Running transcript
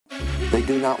They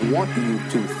do not want you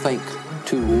to think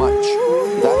too much.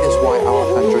 That is why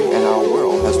our country and our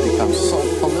world has become so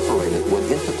proliferated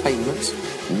with entertainments,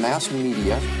 mass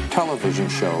media, television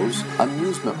shows,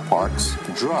 amusement parks,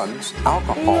 drugs,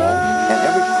 alcohol, and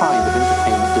every kind of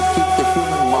entertainment to keep the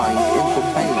human mind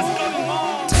entertained.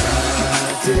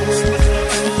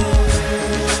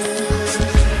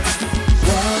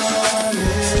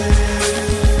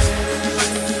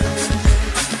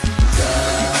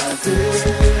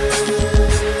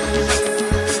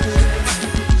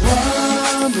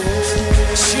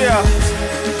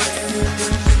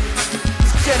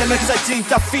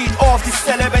 Mezzaginta feed off di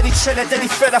stelle, vedi scene di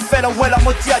fera fera, wela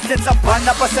motiate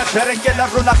zabanna, passa per che la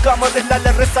runa camorella,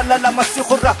 le resala la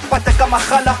masihura, pata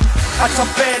kamakhala,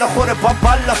 atapela, hore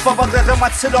baballa, favore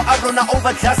remazzelo, aruna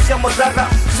overdose, siamo rara,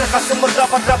 se facciamo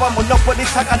raba, monopoly,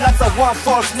 tagalazza, one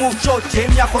false move, Joe,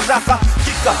 Jamia, Horaka,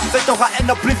 Kika, Vetoha, and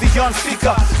oblivion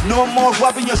speaker, no more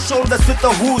rubbing your shoulders with the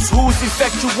who's, in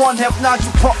fact you won't have now to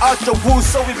pour out your woos,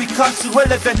 so it becomes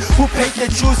irrelevant, who paid the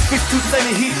juice,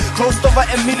 52 heat, closed over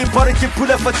a million. But if you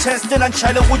pull up a chance, then I'm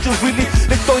trying to would you really?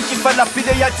 They don't give a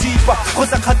lapide ya deeper.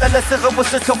 Cause I can't let the rebels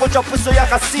come with your pussy ya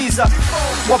Caesar.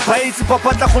 What bites,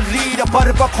 Papa Takulida,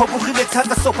 Barba Kobuki, the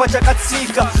Tata Sopa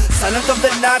Jakatsika. Silent of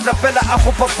the night, Rapella,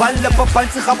 Ahopa Palla,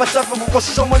 Papanti, Habata,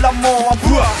 Shomola Mo,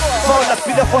 Pua. For the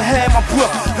Pida for him, a poor.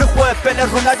 Require Pella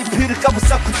Ronadi Pirka,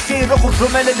 Sakuki,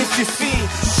 Romele, Fifi.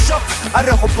 Shock, I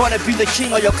don't want to be the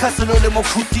king of your castle,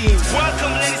 Mokuti.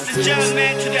 Welcome, ladies and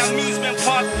gentlemen, to the amusement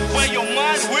park where your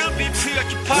mind will be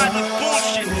preoccupied with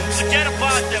bullshit. Forget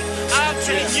about them. I'm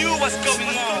telling you what's going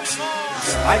on.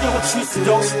 I know what you to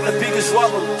know, the biggest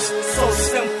robbery. So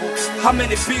simple. How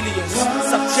many billions?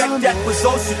 Subject that with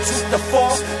those who took the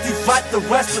fall. Divide the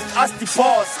rest with us, the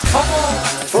boss. Come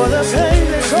on. For the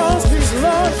pain they caused, please,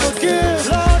 Lord, forgive.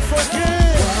 Lord,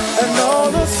 forgive. And all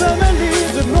the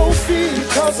families with no feet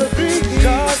because of greed.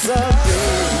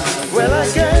 Well, I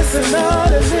guess they're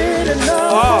not admitting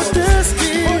now for this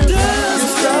deal. You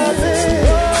stop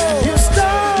it. You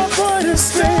stop pointing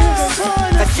strings.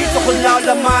 I keep the whole out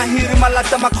of my hearing my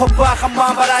lata Maxhoba, come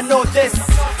on, but I know this.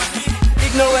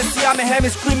 Ignorance, yeah, my hand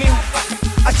is screaming.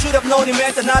 I should have known he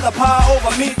meant another power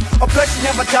over me. Oppression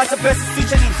never does the best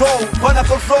feature in role. One up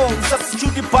a road,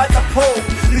 substitute by the pole.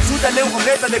 You do the level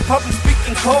later, they public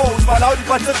speaking codes. While all the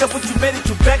buttons that put you made it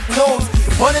to back nose.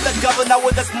 One of the governor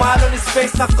with a smile on his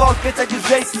face, knock off, get at his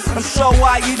race. I'm sure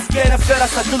why he's scared and fella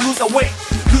start to lose a weight.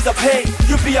 Lose a pay,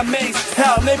 you'll be amazed.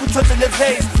 Hell, maybe touch a little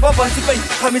haze. Baba,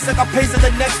 come in like a pace of the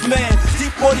next man.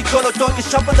 Deep body color, don't get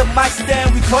sharp on the mic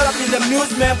stand. We caught up in the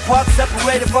amusement park,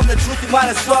 separated from the truth, you might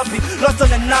as well be lost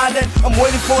on an island. I'm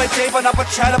waiting for a day, but I'm a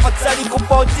child of a teddy. Go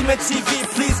on TV,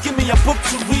 please give me a book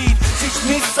to read. Teach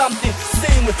me something,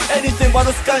 sing with anything but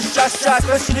those gunshot shots,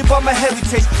 especially about my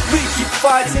heritage. We keep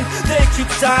fighting, they keep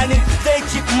dining, they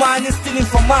keep mining, stealing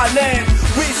from my land.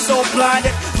 We so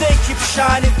blinded, they keep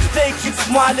shining, they keep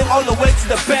smiling all the way to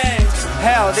the bank.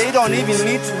 Hell, they don't even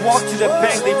need to walk to the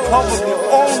bank, they probably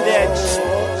own that shit.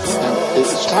 And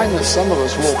it's time that some of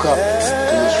us woke up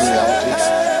to this reality,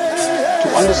 to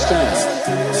understand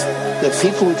that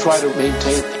people who try to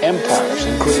maintain empires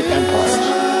and create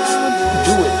empires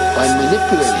do it by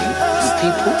manipulating the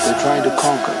people they're trying to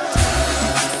conquer.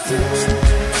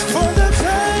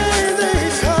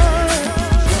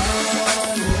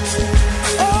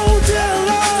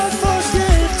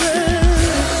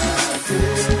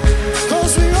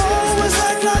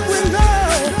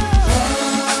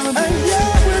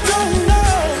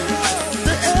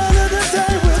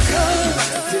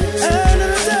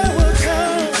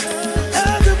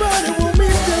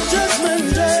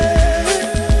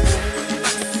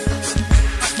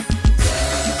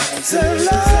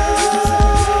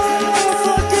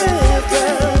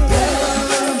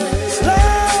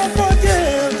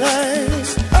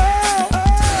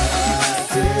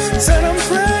 Said I'm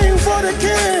praying for the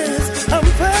kids, I'm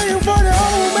praying for the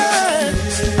old man.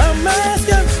 I'm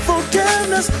asking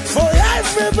forgiveness for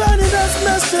everybody that's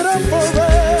messed it up for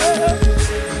us.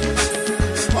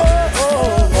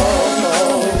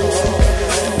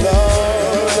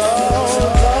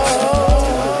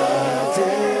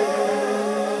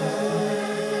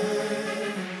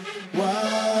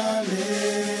 Wale,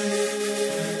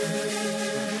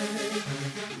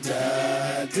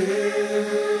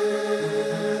 Daddy.